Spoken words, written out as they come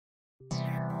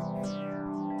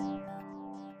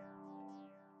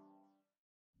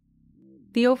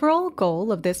The overall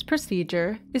goal of this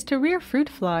procedure is to rear fruit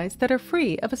flies that are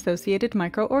free of associated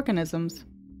microorganisms.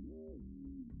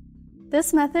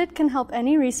 This method can help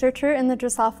any researcher in the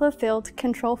Drosophila field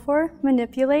control for,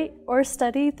 manipulate, or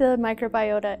study the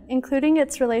microbiota, including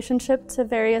its relationship to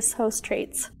various host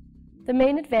traits. The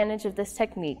main advantage of this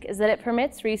technique is that it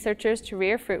permits researchers to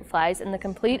rear fruit flies in the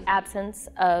complete absence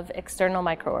of external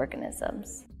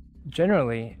microorganisms.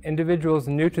 Generally, individuals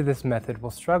new to this method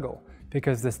will struggle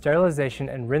because the sterilization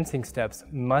and rinsing steps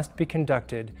must be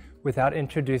conducted without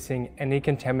introducing any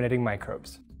contaminating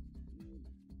microbes.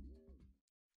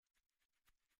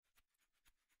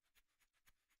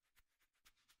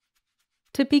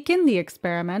 To begin the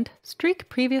experiment, streak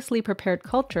previously prepared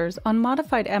cultures on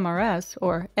modified MRS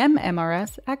or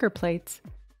MMRS agar plates.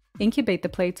 Incubate the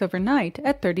plates overnight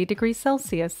at 30 degrees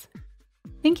Celsius.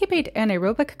 Incubate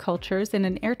anaerobic cultures in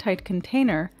an airtight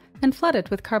container and flood it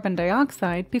with carbon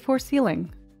dioxide before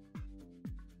sealing.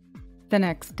 The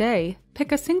next day,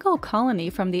 pick a single colony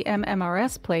from the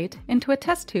MMRS plate into a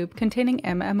test tube containing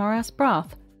MMRS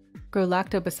broth. Grow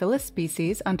lactobacillus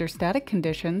species under static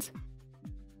conditions,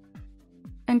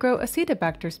 and grow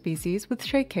Acetobacter species with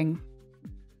shaking.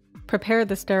 Prepare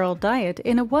the sterile diet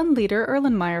in a 1-liter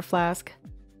Erlenmeyer flask.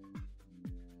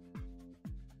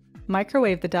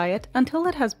 Microwave the diet until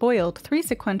it has boiled 3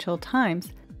 sequential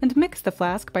times and mix the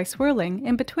flask by swirling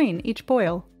in between each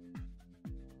boil.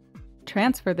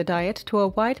 Transfer the diet to a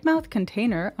wide-mouth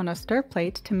container on a stir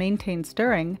plate to maintain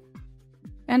stirring,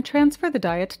 and transfer the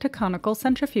diet to conical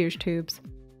centrifuge tubes.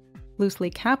 Loosely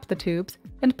cap the tubes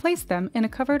and place them in a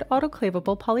covered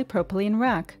autoclavable polypropylene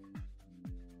rack.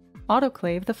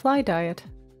 Autoclave the fly diet.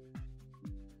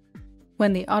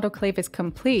 When the autoclave is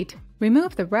complete,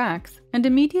 remove the racks and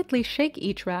immediately shake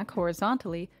each rack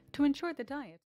horizontally to ensure the diet